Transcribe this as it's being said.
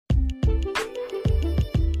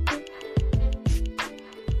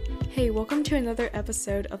Hey, welcome to another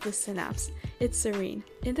episode of The Synapse. It's Serene.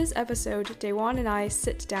 In this episode, Daewon and I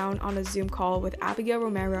sit down on a Zoom call with Abigail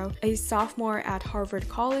Romero, a sophomore at Harvard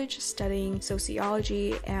College studying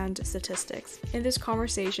sociology and statistics. In this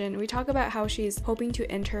conversation, we talk about how she's hoping to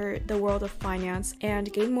enter the world of finance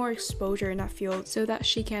and gain more exposure in that field so that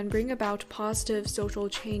she can bring about positive social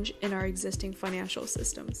change in our existing financial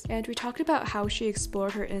systems. And we talked about how she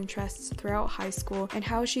explored her interests throughout high school and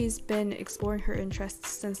how she's been exploring her interests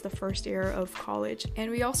since the first year of college.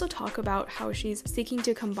 And we also talk about how she's seeking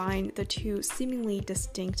to combine the two seemingly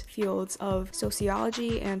distinct fields of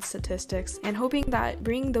sociology and statistics, and hoping that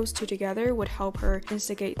bringing those two together would help her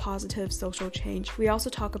instigate positive social change. We also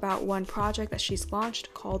talk about one project that she's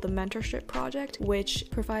launched called the Mentorship Project, which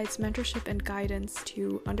provides mentorship and guidance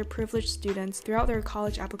to underprivileged students throughout their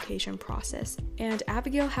college application process. And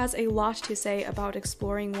Abigail has a lot to say about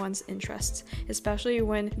exploring one's interests, especially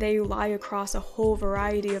when they lie across a whole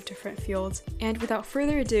variety of different fields. And without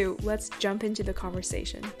further ado, let's jump into the conversation.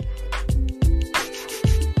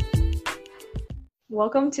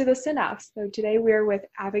 Welcome to the Synapse. So today we're with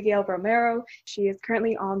Abigail Romero. She is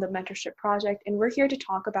currently on the Mentorship Project, and we're here to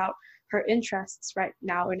talk about her interests right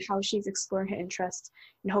now and how she's exploring her interests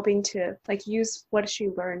and hoping to use what she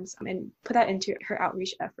learns and put that into her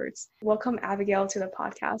outreach efforts. Welcome, Abigail, to the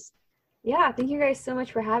podcast. Yeah, thank you guys so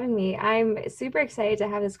much for having me. I'm super excited to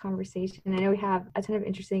have this conversation. I know we have a ton of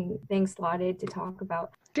interesting things slotted to talk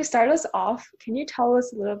about. To start us off, can you tell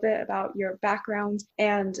us a little bit about your background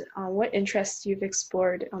and what interests you've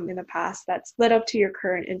explored in the past that's led up to your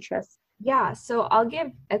current interests? Yeah, so I'll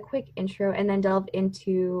give a quick intro and then delve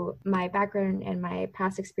into my background and my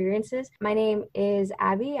past experiences. My name is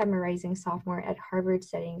Abby. I'm a rising sophomore at Harvard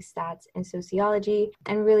studying stats and sociology,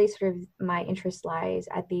 and really sort of my interest lies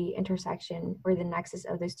at the intersection or the nexus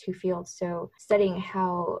of those two fields. So studying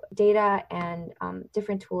how data and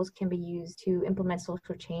different tools can be used to implement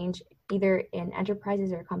social change, either in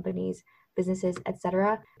enterprises or companies, businesses,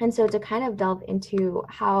 etc. And so to kind of delve into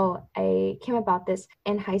how I came about this,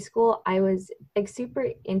 in high school, I was super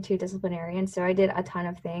into disciplinarian. So I did a ton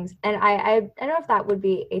of things. And I don't know if that would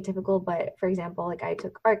be atypical, but for example, I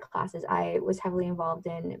took art classes. I was heavily involved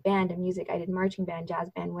in band and music. I did marching band, jazz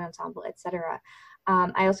band, wind ensemble, etc.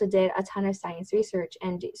 I also did a ton of science research,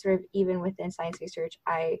 and sort of even within science research,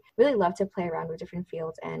 I really love to play around with different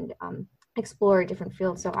fields and explore different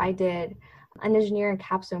fields. So I did an engineering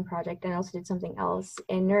capstone project, and I also did something else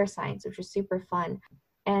in neuroscience, which was super fun.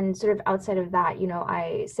 And sort of outside of that,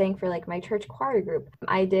 I sang for my church choir group.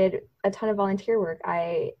 I did a ton of volunteer work.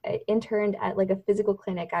 I interned at a physical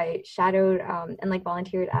clinic. I shadowed and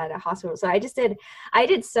volunteered at a hospital. So I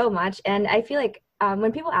did so much. And I feel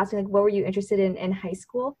when people ask me what were you interested in high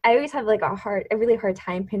school, I always have a really hard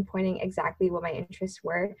time pinpointing exactly what my interests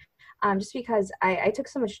were, just because I took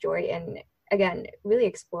so much joy in, again, really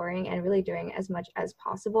exploring and really doing as much as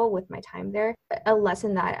possible with my time there. A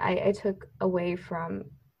lesson that I took away from,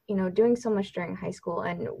 doing so much during high school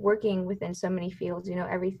and working within so many fields,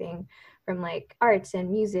 everything from arts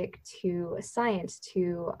and music to science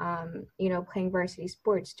to, playing varsity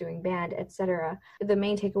sports, doing band, etc. The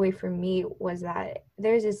main takeaway for me was that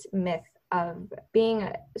there's this myth of being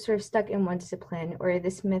sort of stuck in one discipline, or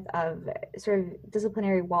this myth of sort of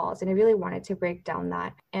disciplinary walls. And I really wanted to break down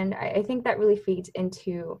that. And I think that really feeds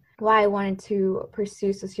into why I wanted to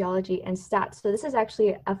pursue sociology and stats. So this is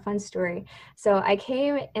actually a fun story. So I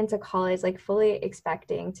came into college fully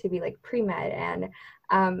expecting to be pre-med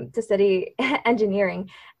and to study engineering.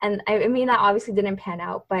 And I mean, that obviously didn't pan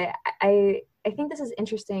out, but I think this is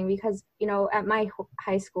interesting because, at my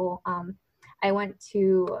high school, I went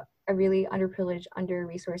to a really underprivileged,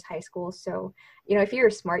 under-resourced high school. So, if you were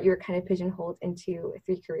smart, you were kind of pigeonholed into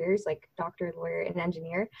 3 careers, like doctor, lawyer, and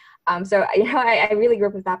engineer. So, I really grew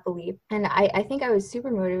up with that belief. And I think I was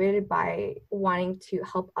super motivated by wanting to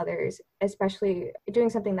help others, especially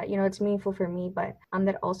doing something that, it's meaningful for me, but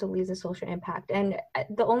that also leaves a social impact. And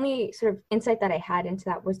the only sort of insight that I had into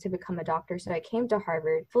that was to become a doctor. So I came to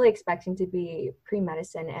Harvard fully expecting to be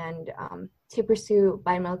pre-medicine and to pursue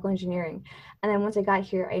biomedical engineering. And then once I got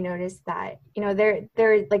here, I noticed that, there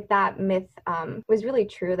that myth was really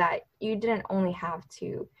true, that you didn't only have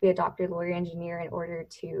to be a doctor, lawyer, engineer in order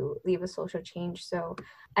to leave a social change. So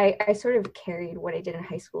I sort of carried what I did in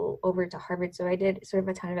high school over to Harvard. So I did sort of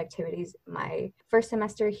a ton of activities my first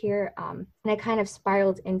semester here. And I kind of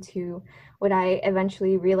spiraled into what I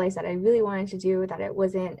eventually realized that I really wanted to do, that it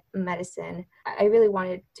wasn't medicine. I really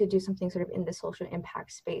wanted to do something sort of in the social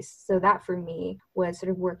impact space. So that for me was sort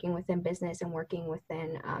of working within business and working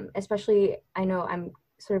within, especially, I know I'm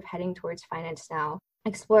sort of heading towards finance now.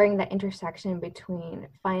 exploring the intersection between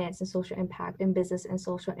finance and social impact and business and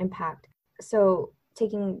social impact. So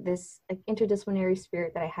taking this like interdisciplinary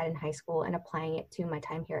spirit that I had in high school and applying it to my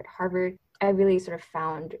time here at Harvard, I really sort of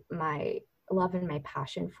found my love and my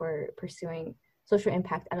passion for pursuing social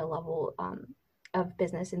impact at a level of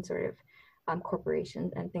business and sort of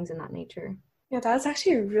corporations and things in that nature. Yeah, that's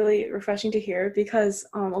actually really refreshing to hear, because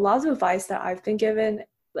a lot of the advice that I've been given,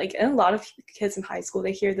 like, and a lot of kids in high school,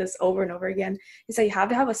 they hear this over and over again, is that you have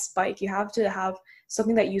to have a spike. You have to have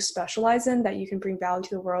something that you specialize in, that you can bring value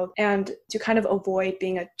to the world, and to kind of avoid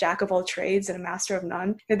being a jack of all trades and a master of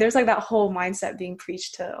none. And there's like that whole mindset being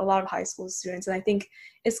preached to a lot of high school students, and I think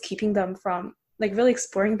it's keeping them from like really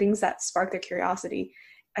exploring things that spark their curiosity.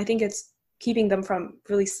 I think it's keeping them from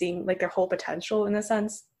really seeing like their whole potential in a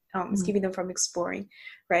sense. It's keeping them from exploring,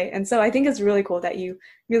 right? And so I think it's really cool that you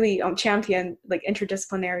really champion like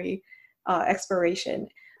interdisciplinary exploration.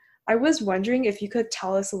 I was wondering if you could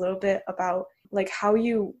tell us a little bit about like how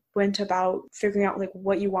you went about figuring out like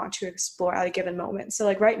what you want to explore at a given moment. So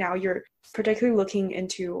like right now you're particularly looking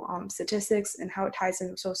into statistics and how it ties in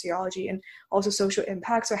with sociology and also social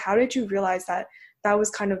impact. So how did you realize that that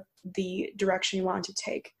was kind of the direction you wanted to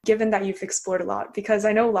take, given that you've explored a lot? Because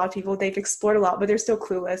I know a lot of people, they've explored a lot, but they're still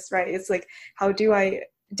clueless, right? It's like, how do I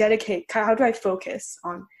focus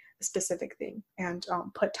on a specific thing and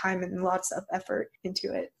put time and lots of effort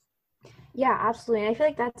into it? Yeah, absolutely. And I feel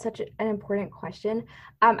like that's such an important question.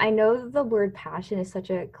 I know the word passion is such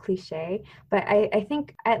a cliche, but I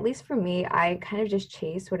think, at least for me, I kind of just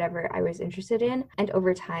chased whatever I was interested in. And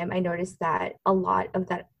over time, I noticed that a lot of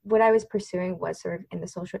that, what I was pursuing was sort of in the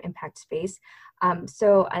social impact space.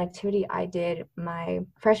 So an activity I did my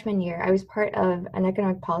freshman year, I was part of an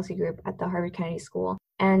economic policy group at the Harvard Kennedy School.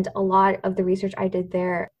 And a lot of the research I did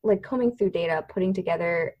there, like combing through data, putting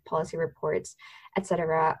together policy reports, et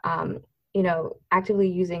cetera, actively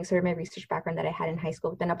using sort of my research background that I had in high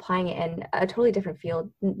school, but then applying it in a totally different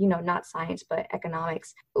field, not science, but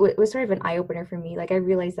economics, was sort of an eye-opener for me. Like I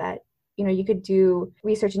realized that, you could do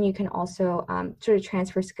research and you can also sort of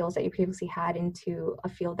transfer skills that you previously had into a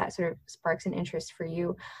field that sort of sparks an interest for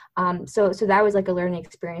you. So that was like a learning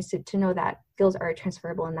experience to know that skills are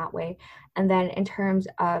transferable in that way. And then in terms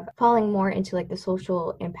of falling more into like the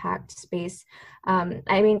social impact space,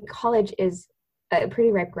 college is a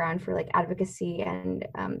pretty ripe ground for like advocacy and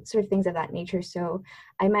sort of things of that nature. So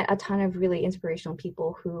I met a ton of really inspirational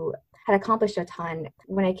people who had accomplished a ton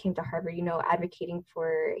when I came to Harvard, advocating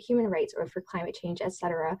for human rights or for climate change, et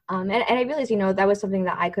cetera. And I realized, that was something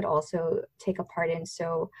that I could also take a part in.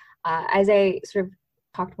 So as I sort of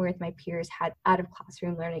talked more with my peers, had out of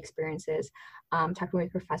classroom learning experiences, talking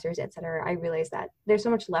with professors, et cetera, I realized that there's so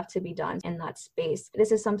much left to be done in that space.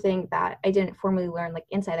 This is something that I didn't formally learn like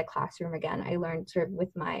inside a classroom. Again, I learned sort of with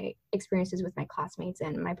my experiences with my classmates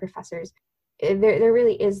and my professors. There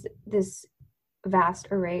really is this vast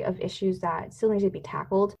array of issues that still need to be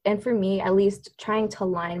tackled. And for me, at least, trying to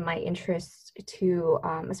align my interests to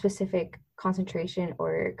a specific concentration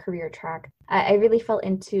or career track, I really fell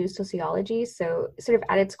into sociology. So sort of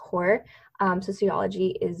at its core,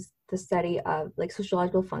 sociology is the study of like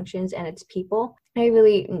sociological functions and its people. I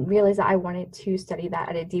really realized that I wanted to study that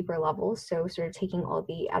at a deeper level. So sort of taking all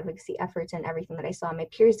the advocacy efforts and everything that I saw my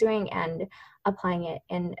peers doing and applying it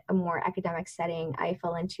in a more academic setting, I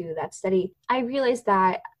fell into that study. I realized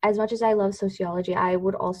that as much as I love sociology, I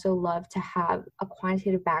would also love to have a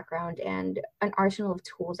quantitative background and an arsenal of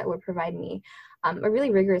tools that would provide me a really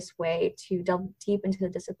rigorous way to delve deep into the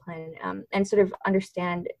discipline and sort of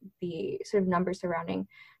understand the sort of numbers surrounding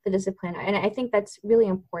the discipline. And I think that's really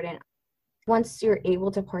important. Once you're able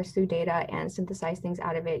to parse through data and synthesize things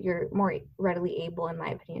out of it, you're more readily able, in my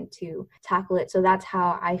opinion, to tackle it. So that's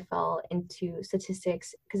how I fell into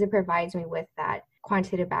statistics, because it provides me with that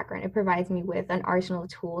quantitative background. It provides me with an arsenal of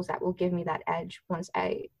tools that will give me that edge once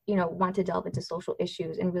I, want to delve into social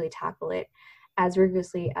issues and really tackle it as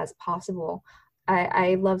rigorously as possible.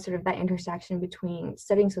 I love sort of that intersection between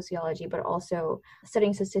studying sociology, but also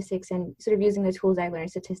studying statistics and sort of using the tools I learned in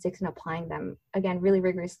statistics and applying them, again, really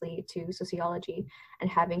rigorously to sociology, and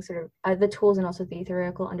having sort of the tools and also the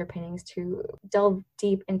theoretical underpinnings to delve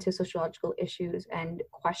deep into sociological issues and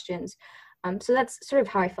questions. So that's sort of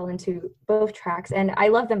how I fell into both tracks, and I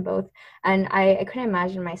love them both. And I couldn't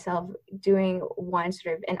imagine myself doing one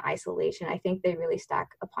sort of in isolation. I think they really stack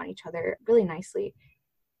upon each other really nicely.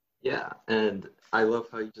 Yeah, and I love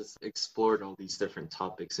how you just explored all these different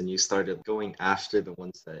topics and you started going after the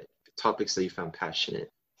topics that you found passionate.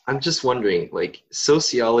 I'm just wondering, like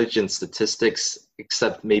sociology and statistics,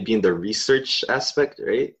 except maybe in the research aspect,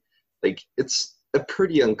 right? Like it's a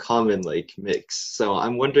pretty uncommon like mix. So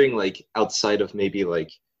I'm wondering, like, outside of maybe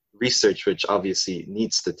like research, which obviously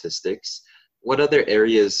needs statistics, what other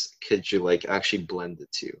areas could you like actually blend the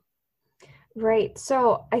two? Right.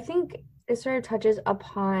 So I think it sort of touches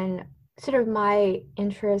upon sort of my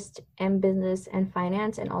interest in business and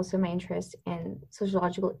finance and also my interest in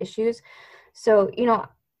sociological issues. So,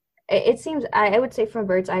 it seems, I would say from a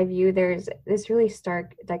bird's eye view, there's this really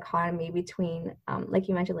stark dichotomy between, like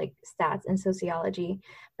you mentioned, like stats and sociology.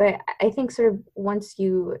 But I think sort of once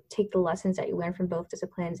you take the lessons that you learn from both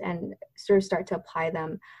disciplines and sort of start to apply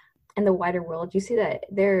them in the wider world, you see that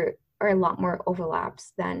there are a lot more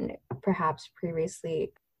overlaps than perhaps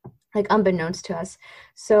previously, like unbeknownst to us.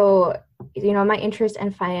 So, my interest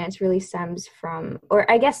in finance really stems from, or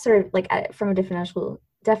I guess sort of like from a definitional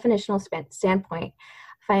standpoint,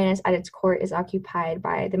 finance at its core is occupied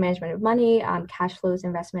by the management of money, cash flows,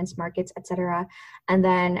 investments, markets, etc. And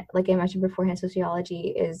then, like I mentioned beforehand,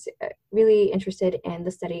 sociology is really interested in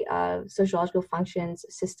the study of sociological functions,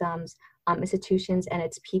 systems, institutions, and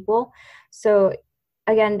its people. So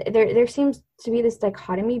again, there seems to be this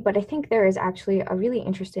dichotomy, but I think there is actually a really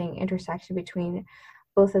interesting intersection between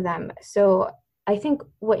both of them. So I think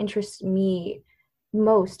what interests me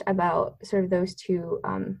most about sort of those two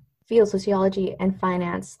fields, sociology and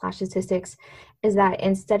finance / statistics, is that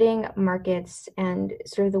in studying markets and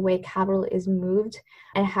sort of the way capital is moved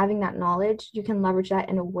and having that knowledge, you can leverage that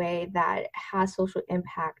in a way that has social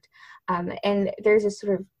impact. And there's this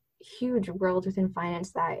sort of huge world within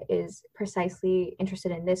finance that is precisely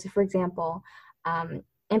interested in this. For example,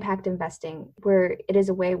 impact investing, where it is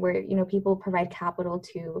a way where people provide capital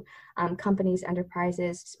to companies,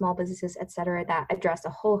 enterprises, small businesses, etc., that address a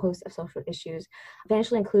whole host of social issues.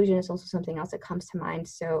 Financial inclusion is also something else that comes to mind.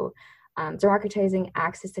 So democratizing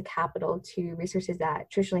access to capital to resources that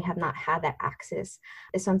traditionally have not had that access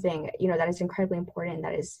is something that is incredibly important,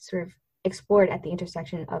 that is sort of explored at the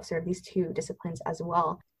intersection of sort of these two disciplines as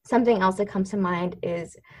well. Something else that comes to mind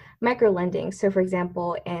is microlending. So, for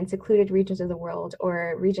example, in secluded regions of the world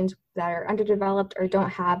or regions that are underdeveloped or don't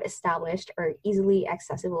have established or easily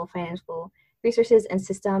accessible financial resources and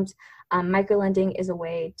systems, microlending is a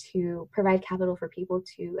way to provide capital for people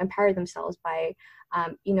to empower themselves by,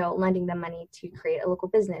 lending them money to create a local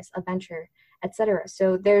business, a venture, etc.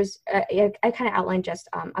 So there's, I kind of outlined just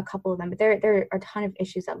a couple of them, but there are a ton of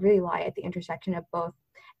issues that really lie at the intersection of both.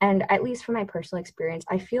 And at least from my personal experience,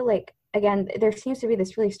 I feel like, again, there seems to be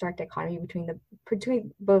this really stark dichotomy between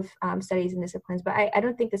both studies and disciplines, but I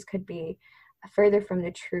don't think this could be further from the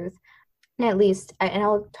truth. And at least, and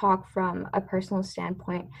I'll talk from a personal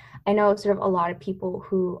standpoint, I know sort of a lot of people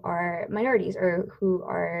who are minorities or who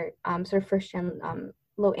are sort of first-gen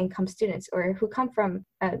low-income students or who come from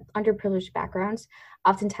underprivileged backgrounds,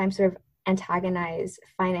 oftentimes sort of antagonize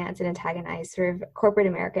finance and antagonize sort of corporate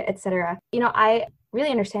America, etc. I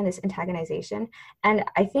really understand this antagonization, and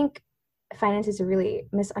I think finance is a really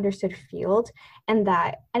misunderstood field, and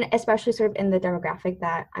especially sort of in the demographic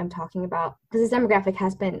that I'm talking about, because this demographic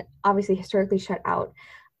has been obviously historically shut out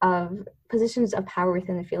of positions of power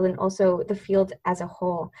within the field and also the field as a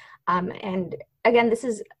whole. And again, this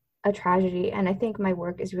is a tragedy, and I think my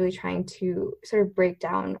work is really trying to sort of break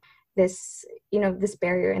down this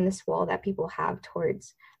barrier and this wall that people have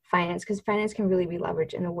towards finance, because finance can really be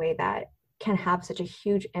leveraged in a way that can have such a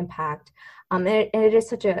huge impact. And it is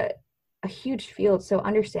such a huge field, so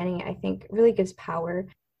understanding it, I think, really gives power.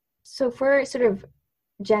 So for sort of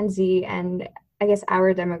Gen Z and I guess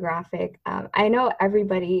our demographic, I know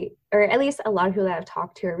everybody, or at least a lot of people that I've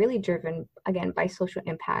talked to, are really driven, again, by social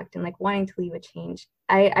impact and like wanting to leave a change.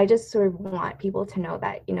 I just sort of want people to know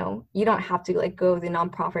that, you don't have to like go the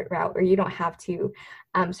nonprofit route, or you don't have to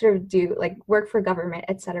sort of do like work for government,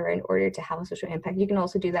 et cetera, in order to have a social impact. You can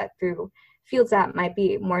also do that through fields that might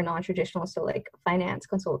be more non-traditional, so like finance,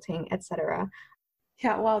 consulting, et cetera.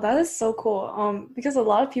 Yeah, wow, that is so cool. Because a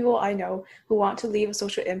lot of people I know who want to leave a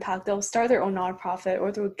social impact, they'll start their own nonprofit,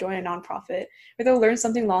 or they'll join a nonprofit, or they'll learn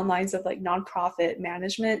something along the lines of like nonprofit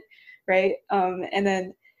management, right? And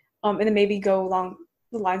then maybe go along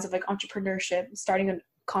the lines of like entrepreneurship, starting a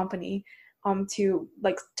company, to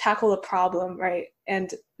like tackle a problem, right?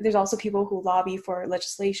 And there's also people who lobby for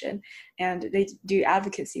legislation and they do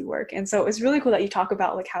advocacy work. And so it's really cool that you talk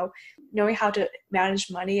about like how knowing how to manage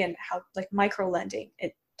money and how like micro lending,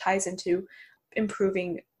 it ties into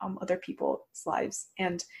improving other people's lives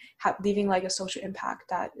and leaving like a social impact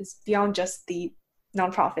that is beyond just the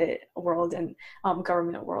nonprofit world and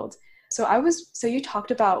government world. So you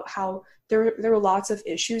talked about how there were lots of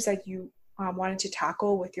issues that you wanted to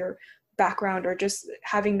tackle with your background or just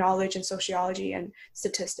having knowledge in sociology and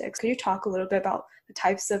statistics, could you talk a little bit about the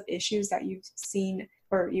types of issues that you've seen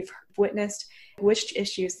or you've witnessed? Which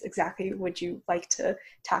issues exactly would you like to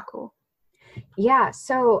tackle? Yeah,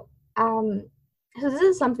 so this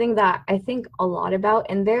is something that I think a lot about,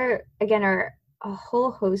 and there again are a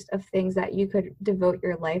whole host of things that you could devote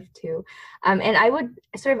your life to. And I would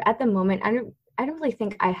sort of at the moment, I don't really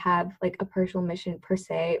think I have like a personal mission per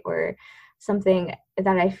se, or something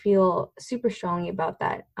that I feel super strongly about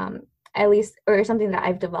that at least, or something that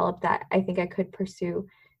I've developed that I think I could pursue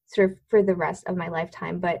sort of for the rest of my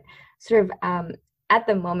lifetime. But sort of at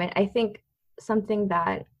the moment, I think something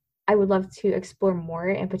that I would love to explore more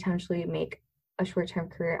and potentially make a short-term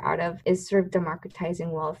career out of is sort of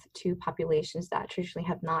democratizing wealth to populations that traditionally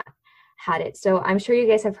have not had it. So I'm sure you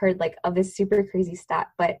guys have heard like of this super crazy stat,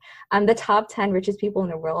 but the top 10 richest people in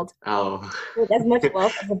the world with as much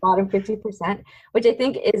wealth as the bottom 50%, which I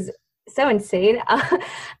think is so insane. I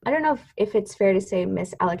don't know if it's fair to say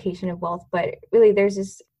misallocation of wealth, but really there's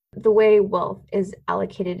this, the way wealth is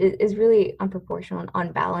allocated is really unproportional and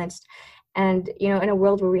unbalanced. And, you know, in a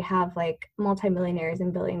world where we have like multimillionaires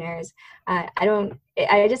and billionaires, I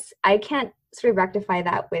can't sort of rectify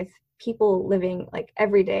that with people living like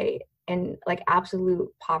every day in like absolute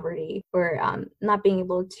poverty, or not being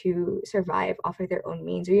able to survive off of their own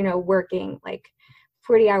means, or, you know, working like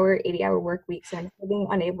 40-hour, 80-hour work weeks and being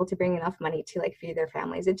unable to bring enough money to like feed their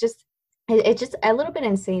families. It's just a little bit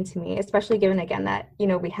insane to me, especially given again that, you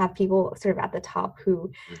know, we have people sort of at the top who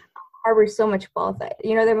harbor so much wealth that,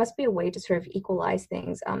 you know, there must be a way to sort of equalize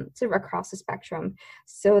things sort of across the spectrum.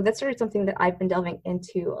 So that's sort of something that I've been delving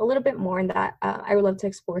into a little bit more, and that I would love to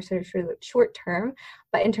explore sort of short term.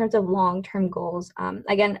 But in terms of long-term goals,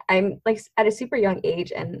 again, I'm like at a super young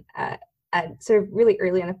age and sort of really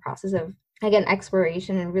early in the process of, again,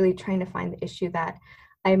 exploration and really trying to find the issue that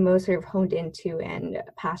I'm most sort of honed into and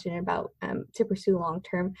passionate about to pursue long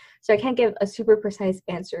term. So I can't give a super precise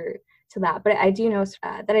answer to that, but I do know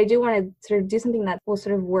that I do want to sort of do something that will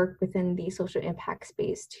sort of work within the social impact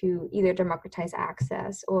space to either democratize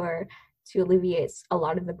access or to alleviate a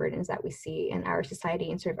lot of the burdens that we see in our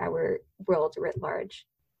society and sort of our world writ large.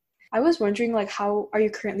 I was wondering, like, how are you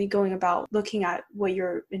currently going about looking at what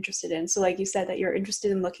you're interested in? So like you said that you're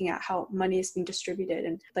interested in looking at how money is being distributed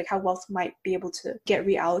and like how wealth might be able to get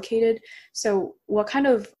reallocated. So what kind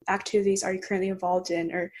of activities are you currently involved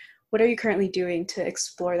in, or what are you currently doing to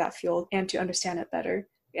explore that field and to understand it better?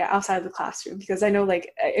 Yeah, outside of the classroom, because I know,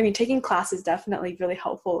 like, I mean, taking class is definitely really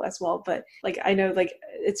helpful as well, but like I know like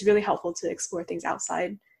it's really helpful to explore things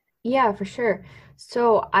outside. Yeah, for sure.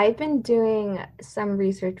 So I've been doing some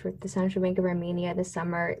research with the Central Bank of Armenia this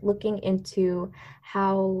summer, looking into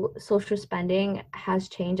how social spending has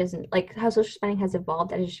changed, as in, like how social spending has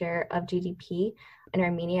evolved as a share of GDP in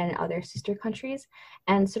Armenia and other sister countries,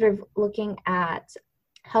 and sort of looking at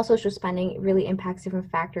how social spending really impacts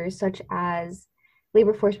different factors such as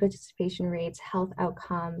labor force participation rates, health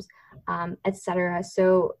outcomes, etc.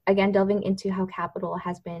 So again, delving into how capital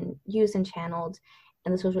has been used and channeled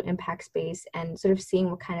in the social impact space, and sort of seeing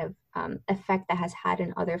what kind of effect that has had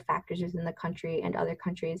in other factors within the country and other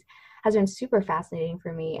countries has been super fascinating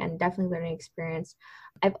for me and definitely learning experience.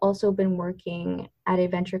 I've also been working at a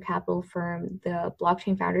venture capital firm, the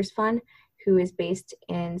Blockchain Founders Fund, who is based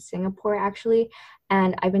in Singapore actually,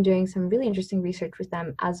 and I've been doing some really interesting research with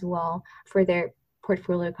them as well for their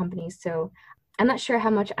portfolio companies. So I'm not sure how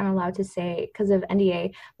much I'm allowed to say because of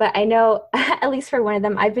NDA, but I know at least for one of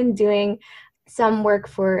them, I've been doing some work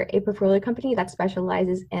for a portfolio company that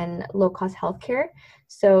specializes in low-cost healthcare.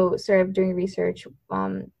 So sort of doing research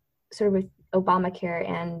sort of with Obamacare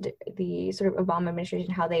and the sort of Obama administration,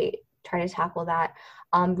 how they try to tackle that,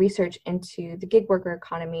 research into the gig worker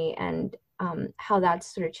economy and how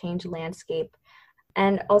that's sort of changed landscape.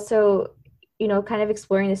 And also, you know, kind of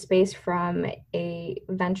exploring the space from a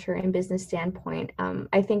venture and business standpoint,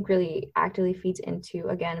 I think really actively feeds into,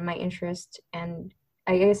 again, my interest and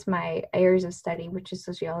I guess my areas of study, which is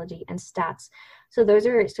sociology and stats. So those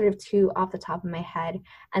are sort of two off the top of my head.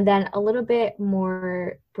 And then a little bit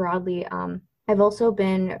more broadly, I've also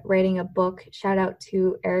been writing a book. Shout out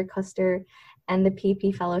to Eric Custer and the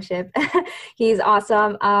PP Fellowship. He's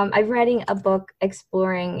awesome. I'm writing a book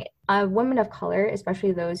exploring women of color,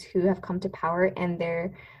 especially those who have come to power, and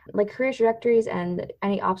their like career trajectories and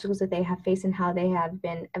any obstacles that they have faced and how they have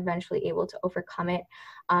been eventually able to overcome it.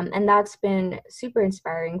 And that's been super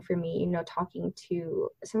inspiring for me, you know, talking to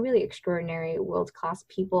some really extraordinary world-class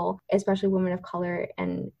people, especially women of color,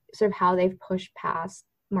 and sort of how they've pushed past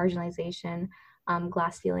marginalization,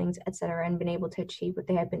 glass ceilings, etc., and been able to achieve what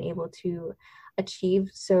they have been able to achieve.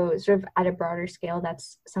 So sort of at a broader scale,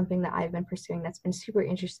 that's something that I've been pursuing that's been super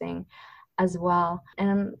interesting as well. And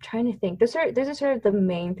I'm trying to think. Those are sort of the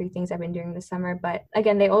main three things I've been doing this summer. But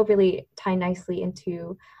again, they all really tie nicely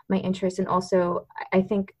into my interests, and also I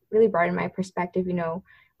think really broaden my perspective.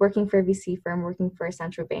 Working for a VC firm, working for a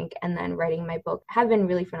central bank, and then writing my book have been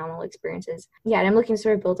really phenomenal experiences. Yeah, and I'm looking to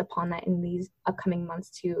sort of build upon that in these upcoming months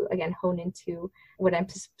to, again, hone into what I'm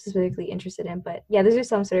specifically interested in. But yeah, those are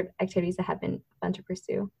some sort of activities that have been fun to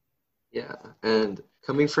pursue. Yeah, and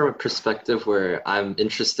coming from a perspective where I'm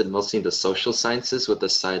interested mostly in the social sciences with a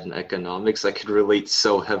side in economics, I could relate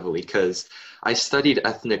so heavily because I studied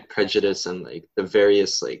ethnic prejudice and like the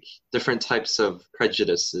various like different types of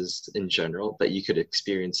prejudices in general that you could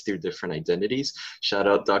experience through different identities. Shout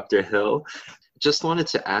out Dr. Hill. Just wanted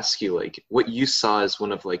to ask you like what you saw as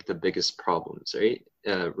one of like the biggest problems, right?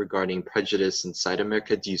 Regarding prejudice inside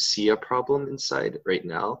America. Do you see a problem inside right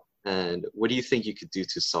now? And what do you think you could do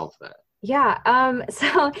to solve that? Yeah,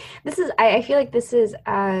 so I feel like this is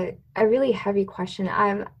a really heavy question.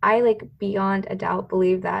 I like beyond a doubt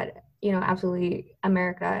believe that, absolutely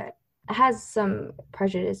America has some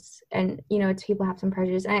prejudice, and, its people have some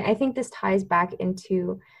prejudice. And I think this ties back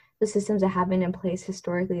into the systems that have been in place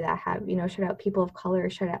historically that have, shut out people of color,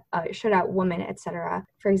 shut out women, etc.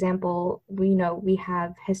 For example, we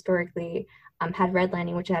have historically had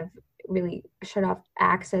redlining, which have really shut off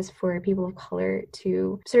access for people of color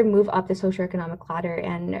to sort of move up the socioeconomic ladder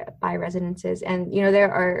and buy residences. And,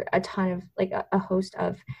 there are a ton of like a host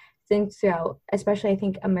of things throughout, especially I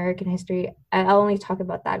think American history. I'll only talk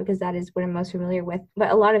about that because that is what I'm most familiar with.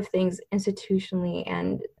 But a lot of things institutionally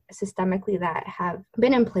and systemically that have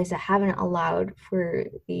been in place that haven't allowed for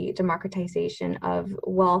the democratization of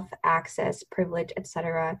wealth, access, privilege,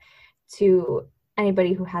 etc., to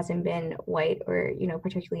anybody who hasn't been white or,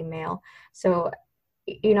 particularly male. So,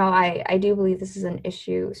 I do believe this is an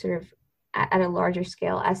issue sort of at a larger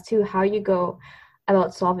scale as to how you go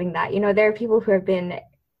about solving that. There are people who have been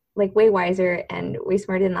like way wiser and way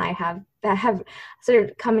smarter than I have that have sort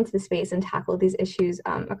of come into the space and tackled these issues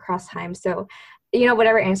across time. So,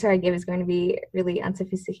 whatever answer I give is going to be really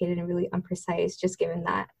unsophisticated and really imprecise, just given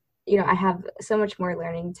that, I have so much more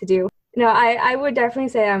learning to do. I would definitely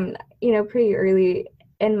say I'm, pretty early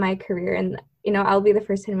in my career, and, I'll be the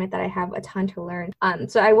first to admit that I have a ton to learn.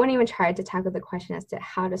 So I won't even try to tackle the question as to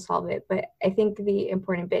how to solve it. But I think the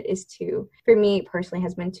important bit is for me personally,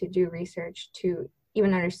 has been to do research to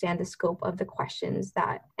even understand the scope of the questions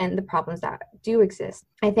and the problems that do exist.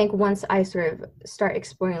 I think once I sort of start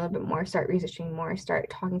exploring a little bit more, start researching more, start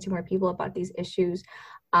talking to more people about these issues,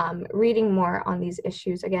 reading more on these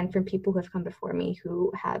issues, again, from people who have come before me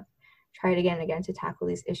who have tried again and again to tackle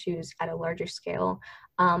these issues at a larger scale,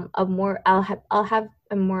 I'll have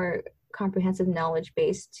a more comprehensive knowledge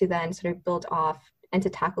base to then sort of build off and to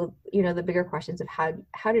tackle, the bigger questions of how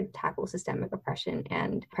to tackle systemic oppression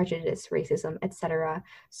and prejudice, racism, etc.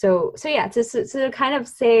 So yeah, to kind of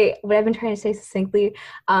say what I've been trying to say succinctly,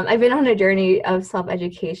 I've been on a journey of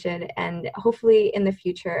self-education, and hopefully in the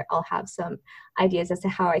future I'll have some ideas as to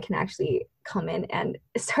how I can actually come in and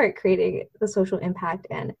start creating the social impact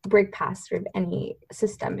and break past sort of any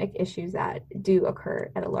systemic issues that do occur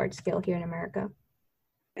at a large scale here in America.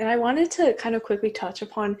 And I wanted to kind of quickly touch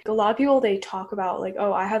upon, a lot of people, they talk about like,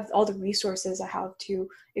 oh, I have all the resources I have to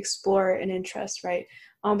explore an interest, right?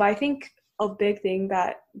 But I think a big thing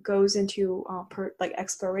that goes into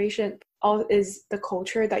exploration is the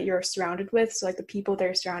culture that you're surrounded with. So like the people that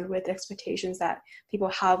you're surrounded with, expectations that people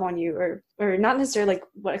have on you, or not necessarily like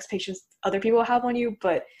what expectations other people have on you,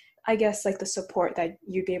 but I guess like the support that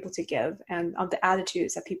you'd be able to give, and the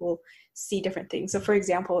attitudes that people see different things. So for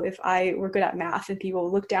example, if I were good at math and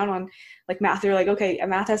people look down on like math, they're like, okay,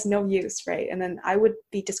 math has no use, right? And then I would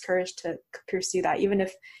be discouraged to pursue that, even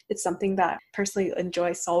if it's something that I personally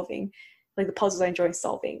enjoy solving, like the puzzles I enjoy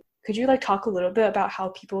solving. Could you like talk a little bit about how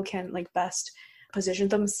people can like best position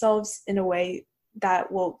themselves in a way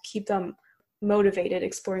that will keep them motivated,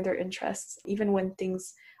 exploring their interests, even when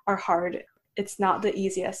things are hard? It's not the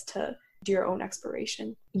easiest to do your own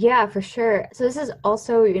exploration. Yeah, for sure. So this is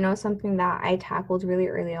also, something that I tackled really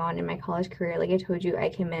early on in my college career. Like I told you, I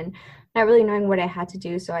came in not really knowing what I had to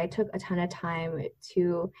do. So I took a ton of time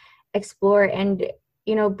to explore, and,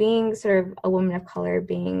 being sort of a woman of color,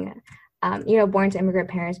 being, born to immigrant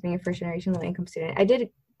parents, being a first generation low income student, I did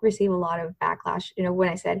receive a lot of backlash, when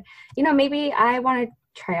I said, maybe I want to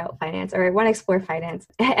try out finance, or I want to explore finance.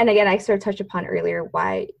 And again, I sort of touched upon earlier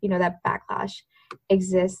why, that backlash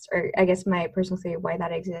exists, or I guess my personal theory why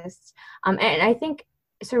that exists. And I think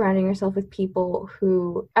surrounding yourself with people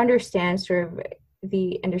who understand sort of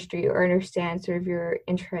the industry or understand sort of your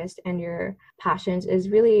interest and your passions is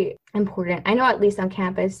really important. I know at least on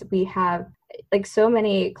campus we have like so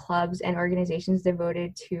many clubs and organizations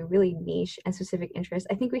devoted to really niche and specific interests.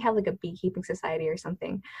 I think we have like a beekeeping society or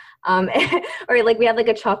something, or like we have like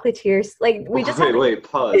a chocolatiers. Like we just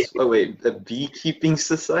pause. A beekeeping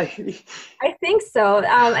society? I think so.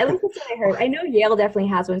 At least that's what I heard. I know Yale definitely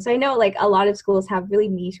has one. So I know like a lot of schools have really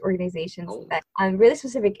niche organizations that really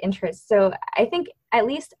specific interests. So I think at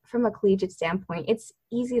least from a collegiate standpoint, it's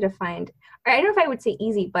easy to find. Or I don't know if I would say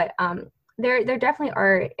easy, but there definitely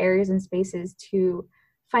are areas and spaces to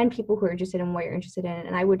find people who are interested in what you're interested in.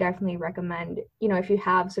 And I would definitely recommend, if you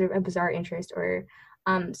have sort of a bizarre interest or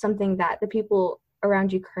something that the people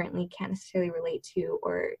around you currently can't necessarily relate to,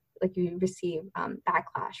 or like you receive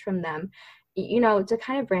backlash from them, to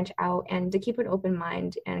kind of branch out and to keep an open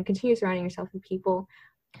mind and continue surrounding yourself with people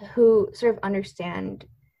who sort of understand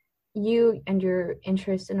you and your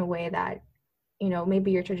interests in a way that maybe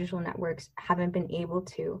your traditional networks haven't been able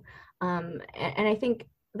to. And I think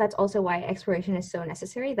that's also why exploration is so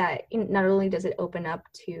necessary, that not only does it open up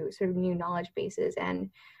to sort of new knowledge bases and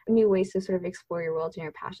new ways to sort of explore your worlds and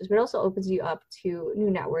your passions, but also opens you up to new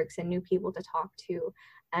networks and new people to talk to.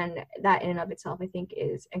 And that in and of itself, I think,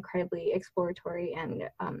 is incredibly exploratory and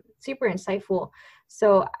super insightful.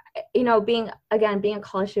 So, being a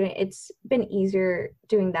college student, it's been easier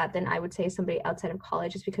doing that than I would say somebody outside of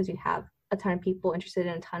college, just because you have a ton of people interested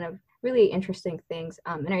in a ton of really interesting things,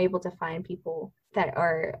 and are able to find people that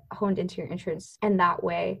are honed into your interests in that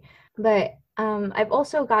way. But I've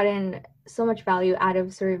also gotten so much value out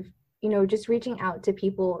of sort of just reaching out to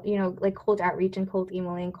people, like cold outreach and cold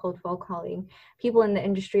emailing, cold phone calling people in the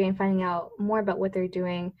industry and finding out more about what they're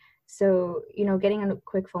doing. So, getting a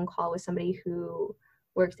quick phone call with somebody who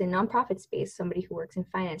works in nonprofit space, somebody who works in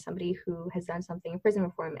finance, somebody who has done something in prison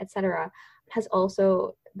reform, etc., has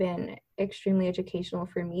also been extremely educational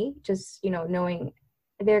for me, just, knowing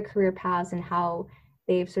their career paths and how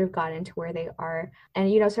they've sort of gotten to where they are.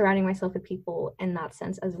 And, surrounding myself with people in that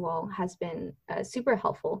sense as well has been super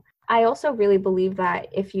helpful. I also really believe that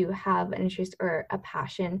if you have an interest or a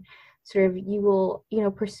passion, sort of you will,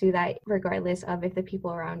 pursue that regardless of if the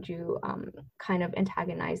people around you kind of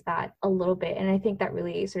antagonize that a little bit. And I think that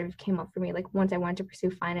really sort of came up for me. Like once I wanted to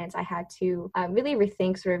pursue finance, I had to really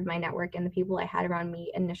rethink sort of my network and the people I had around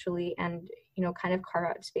me initially, and kind of carve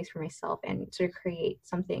out space for myself and sort of create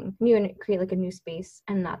something new and create like a new space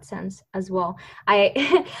in that sense as well.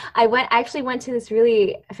 I actually went to this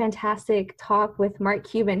really fantastic talk with Mark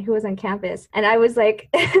Cuban, who was on campus, and I was like,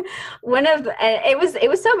 it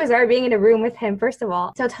was so bizarre being in a room with him, first of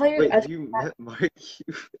all. So I'll tell you. Wait, you met Mark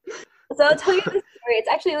Cuban? So I'll tell you the story. It's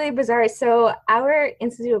actually really bizarre. So our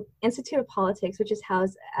Institute of Politics, which is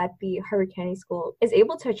housed at the Harvard Kennedy School, is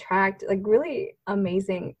able to attract like really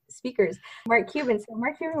amazing speakers. Mark Cuban. So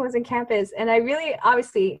Mark Cuban was on campus, and I really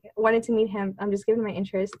obviously wanted to meet him. I'm just given my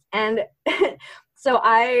interest. And so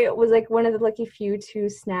I was like one of the lucky few to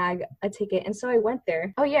snag a ticket. And so I went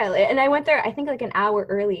there. Oh yeah. And I went there, I think like an hour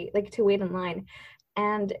early, like to wait in line.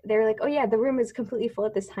 And they were like, oh yeah, the room is completely full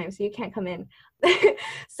at this time, so you can't come in.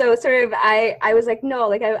 So sort of I was like, no,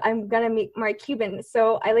 like I'm gonna meet Mark Cuban.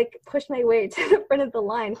 So I like pushed my way to the front of the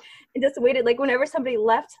line and just waited. Like whenever somebody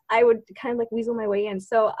left, I would kind of like weasel my way in.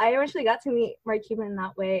 So I eventually got to meet Mark Cuban in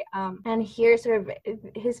that way, and hear sort of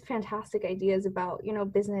his fantastic ideas about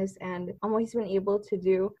business and what he's been able to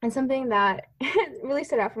do. And something that really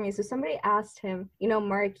stood out for me. So somebody asked him,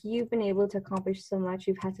 Mark, you've been able to accomplish so much.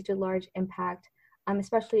 You've had such a large impact.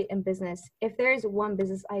 Especially in business, if there's one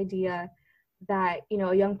business idea that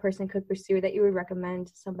a young person could pursue that you would recommend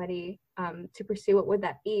somebody to pursue, what would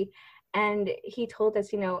that be? And he told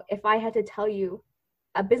us, if I had to tell you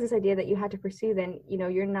a business idea that you had to pursue, then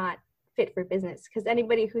you're not fit for business, because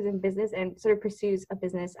anybody who's in business and sort of pursues a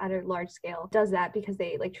business at a large scale does that because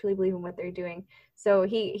they like truly believe in what they're doing. So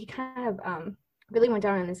he kind of really went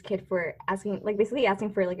down on this kid for basically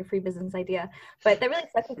asking for like a free business idea. But that really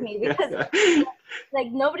stuck with me because like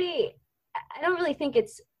I don't really think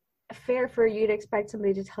it's fair for you to expect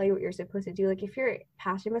somebody to tell you what you're supposed to do. Like if you're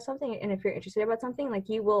passionate about something and if you're interested about something, like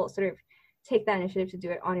you will sort of take that initiative to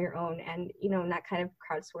do it on your own, and not kind of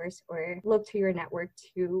crowdsource or look to your network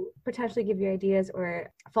to potentially give you ideas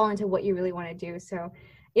or fall into what you really want to do. So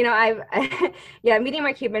meeting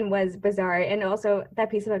Mark Cuban was bizarre, and also that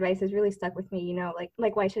piece of advice has really stuck with me.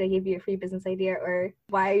 Like why should I give you a free business idea, or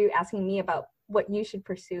why are you asking me about what you should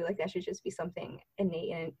pursue? Like that should just be something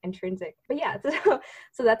innate and intrinsic. But yeah,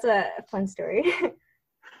 so that's a fun story.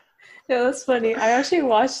 Yeah, that's funny. I actually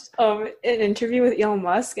watched an interview with Elon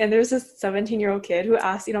Musk, and there's this 17-year-old kid who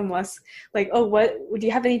asked Elon Musk, like, "Oh, what do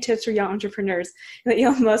you have any tips for young entrepreneurs?" And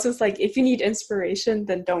Elon Musk was like, "If you need inspiration,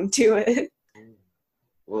 then don't do it."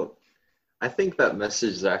 Well, I think that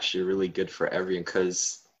message is actually really good for everyone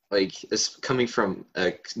because, like, it's coming from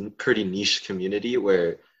a pretty niche community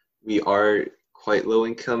where we are quite low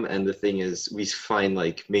income, and the thing is, we find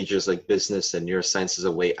like majors like business and neuroscience as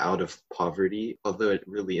a way out of poverty, although it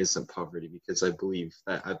really isn't poverty because I believe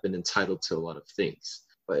that I've been entitled to a lot of things.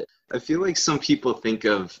 But I feel like some people think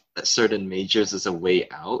of certain majors as a way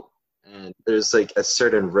out, and there's like a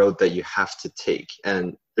certain road that you have to take,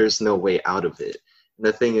 and there's no way out of it. And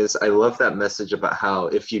the thing is, I love that message about how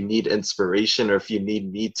if you need inspiration or if you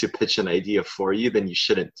need me to pitch an idea for you, then you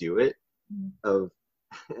shouldn't do it. Of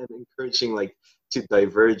and encouraging like to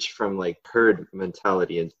diverge from like herd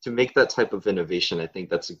mentality and to make that type of innovation. I think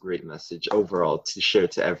that's a great message overall to share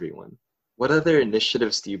to everyone. What other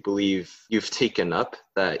initiatives do you believe you've taken up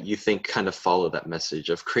that you think kind of follow that message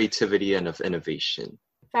of creativity and of innovation?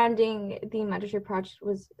 Founding the mentorship project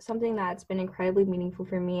was something that's been incredibly meaningful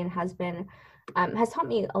for me and has taught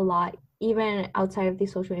me a lot, even outside of the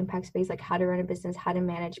social impact space, like how to run a business, how to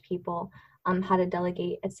manage people, how to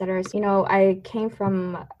delegate, etc. So, I came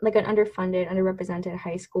from like an underfunded, underrepresented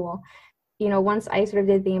high school. Once I sort of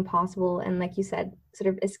did the impossible and, like you said,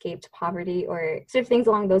 sort of escaped poverty or sort of things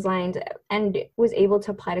along those lines and was able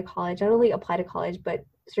to apply to college, not only apply to college, but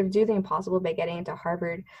sort of do the impossible by getting into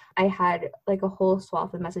Harvard, I had like a whole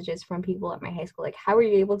swath of messages from people at my high school, like, how were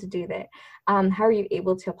you able to do that? How are you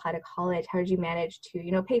able to apply to college? How did you manage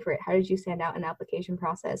to, pay for it? How did you stand out in the application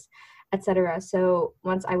process, etc.? So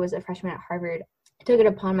once I was a freshman at Harvard, I took it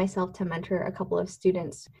upon myself to mentor a couple of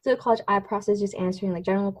students. So the college app process, just answering like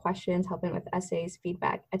general questions, helping with essays,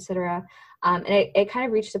 feedback, etc. And it kind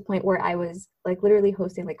of reached a point where I was like literally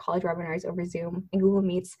hosting like college webinars over Zoom and Google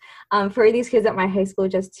Meets for these kids at my high school,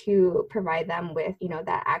 just to provide them with,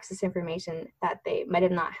 that access to information that they might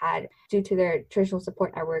have not had due to their traditional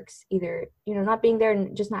support networks, either, not being there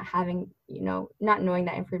and just not having, not knowing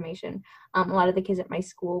that information. A lot of the kids at my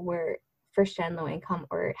school were first-gen low income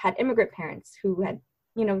or had immigrant parents who had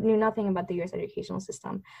knew nothing about the U.S. educational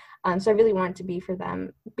system. So I really wanted to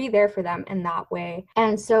be there for them in that way.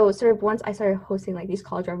 And so sort of once I started hosting like these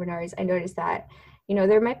college webinars, I noticed that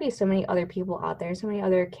there might be so many other people out there, so many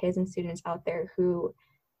other kids and students out there who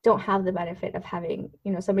don't have the benefit of having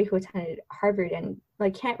somebody who attended Harvard and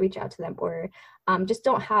like can't reach out to them, or just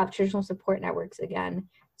don't have traditional support networks again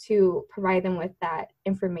to provide them with that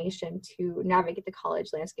information to navigate the college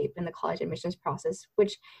landscape and the college admissions process,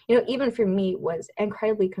 which, even for me was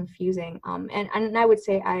incredibly confusing. And I would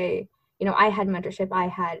say I had mentorship, I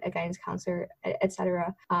had a guidance counselor,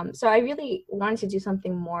 etc. So I really wanted to do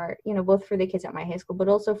something more, both for the kids at my high school, but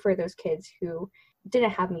also for those kids who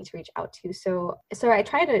didn't have me to reach out to. So I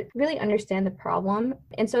try to really understand the problem.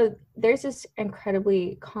 And so there's this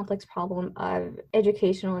incredibly complex problem of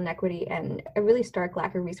educational inequity and a really stark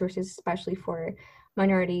lack of resources, especially for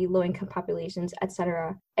minority, low-income populations,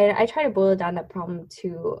 etc. And I try to boil down that problem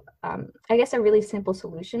to, I guess, a really simple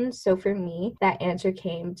solution. So for me, that answer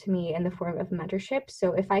came to me in the form of mentorship.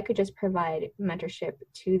 So if I could just provide mentorship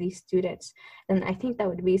to these students, then I think that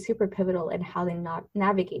would be super pivotal in how they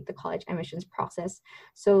navigate the college admissions process.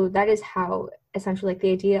 So that is how essentially like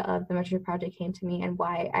the idea of the mentorship project came to me, and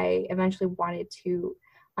why I eventually wanted to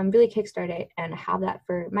really kickstart it and have that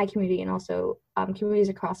for my community and also communities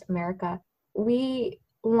across America. We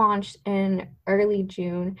launched in early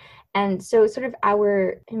June, and so sort of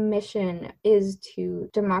our mission is to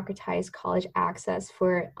democratize college access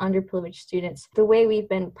for underprivileged students. The way we've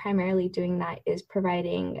been primarily doing that is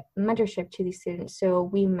providing mentorship to these students. So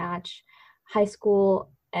we match high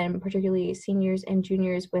school and particularly seniors and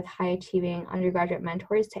juniors with high achieving undergraduate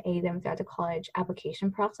mentors to aid them throughout the college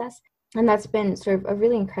application process. And that's been sort of a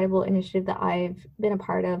really incredible initiative that I've been a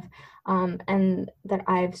part of, and that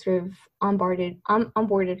I've sort of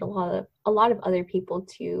onboarded a lot of other people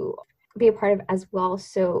to be a part of as well.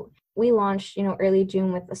 So we launched, early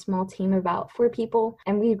June with a small team of about 4 people,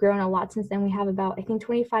 and we've grown a lot since then. We have about, I think,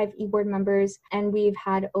 25 e-board members, and we've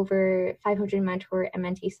had over 500 mentor and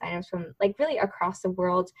mentee signups from like really across the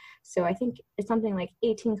world. So I think it's something like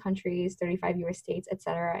 18 countries, 35 US states,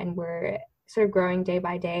 etc. And we're sort of growing day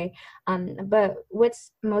by day. But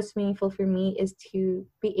what's most meaningful for me is to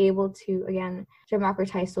be able to, again,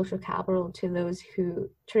 democratize social capital to those who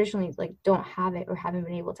traditionally like don't have it or haven't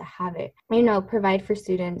been able to have it. Provide for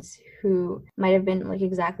students who might have been like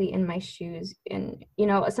exactly in my shoes. And,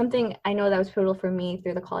 something I know that was pivotal for me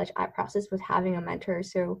through the college app process was having a mentor.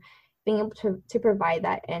 So being able to provide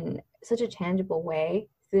that in such a tangible way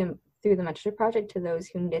through the mentorship project to those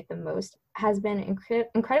who need it the most has been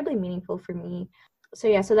incredibly meaningful for me. So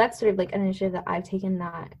yeah, so that's sort of like an initiative that I've taken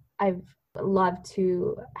that I've loved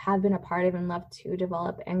to have been a part of and loved to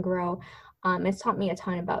develop and grow. It's taught me a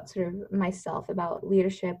ton about sort of myself, about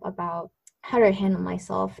leadership, about how to handle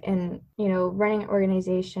myself, and running an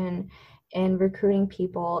organization and recruiting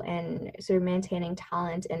people and sort of maintaining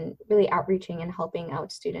talent and really outreaching and helping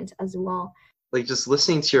out students as well. Like, just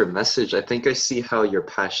listening to your message, I think I see how your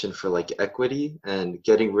passion for like equity and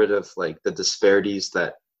getting rid of like the disparities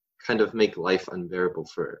that kind of make life unbearable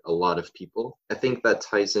for a lot of people. I think that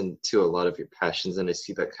ties into a lot of your passions, and I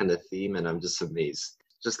see that kind of theme, and I'm just amazed.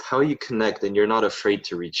 Just how you connect and you're not afraid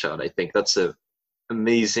to reach out. I think that's a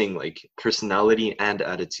amazing like personality and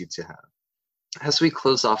attitude to have. As we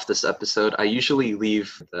close off this episode, I usually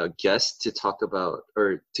leave the guest to talk about,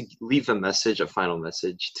 or to leave a final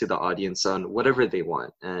message to the audience on whatever they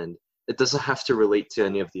want. And it doesn't have to relate to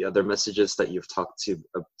any of the other messages that you've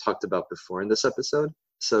talked about before in this episode.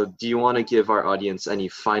 So do you want to give our audience any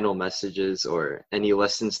final messages or any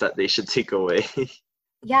lessons that they should take away?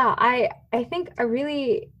 Yeah, I think a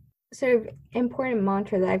really sort of important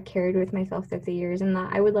mantra that I've carried with myself through the years and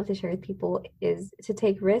that I would love to share with people is to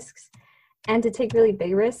take risks, and to take really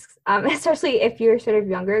big risks, especially if you're sort of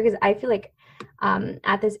younger, because I feel like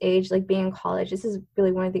at this age, like being in college, this is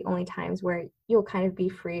really one of the only times where you'll kind of be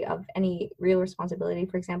free of any real responsibility,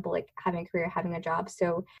 for example, like having a career, having a job.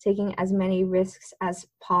 So taking as many risks as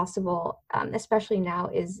possible, especially now,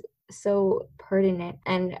 is so pertinent.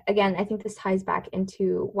 And again, I think this ties back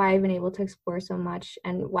into why I've been able to explore so much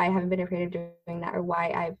and why I haven't been afraid of doing that, or why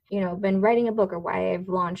I've been writing a book, or why I've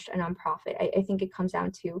launched a nonprofit. I think it comes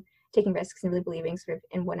down to taking risks and really believing sort of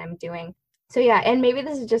in what I'm doing. So yeah, and maybe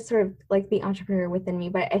this is just sort of like the entrepreneur within me,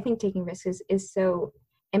 but I think taking risks is so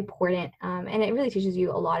important, and it really teaches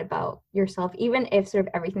you a lot about yourself, even if sort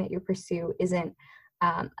of everything that you pursue isn't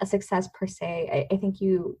a success per se. I think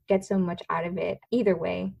you get so much out of it either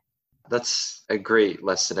way. That's a great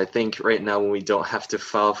lesson. I think right now, when we don't have to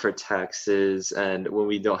file for taxes and when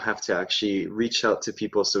we don't have to actually reach out to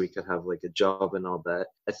people so we can have like a job and all that,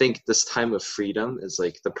 I think this time of freedom is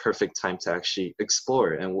like the perfect time to actually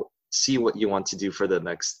explore and see what you want to do for the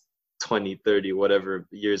next 20, 30, whatever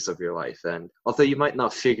years of your life. And although you might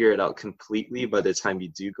not figure it out completely by the time you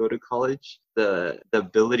do go to college, the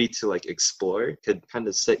ability to like explore could kind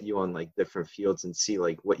of set you on like different fields and see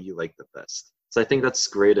like what you like the best. So I think that's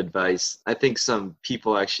great advice. I think some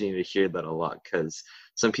people actually need to hear that a lot, because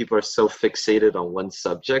some people are so fixated on one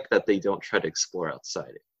subject that they don't try to explore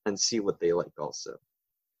outside it and see what they like also.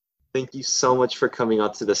 Thank you so much for coming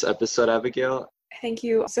on to this episode, Abigail. Thank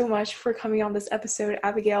you so much for coming on this episode,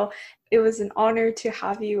 Abigail. It was an honor to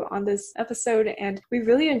have you on this episode, and we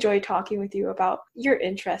really enjoyed talking with you about your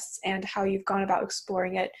interests and how you've gone about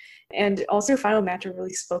exploring it. And also, Final Mantra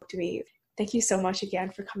really spoke to me. Thank you so much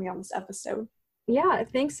again for coming on this episode. Yeah,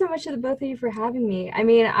 thanks so much to the both of you for having me. I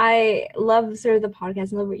mean, I love sort of the podcast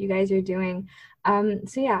and love what you guys are doing.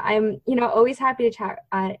 So yeah, I'm, always happy to chat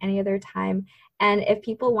at any other time. And if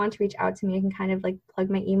people want to reach out to me, I can kind of like plug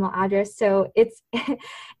my email address. So it's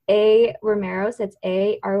A Romero, so it's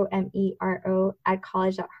AROMERO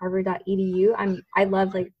 @college.harvard.edu. I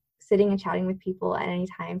love like sitting and chatting with people at any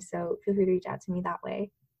time. So feel free to reach out to me that way.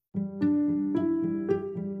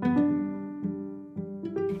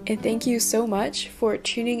 And thank you so much for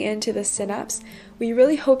tuning in to the Synapse. We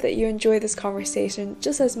really hope that you enjoyed this conversation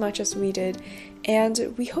just as much as we did,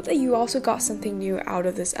 and we hope that you also got something new out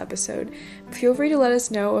of this episode. Feel free to let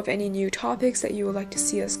us know of any new topics that you would like to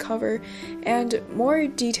see us cover, and more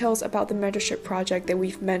details about the mentorship project that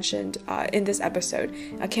we've mentioned in this episode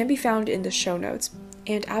can be found in the show notes.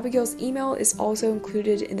 And Abigail's email is also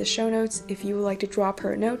included in the show notes if you would like to drop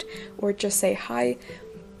her a note or just say hi.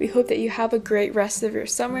 We hope that you have a great rest of your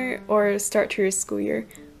summer or start to your school year.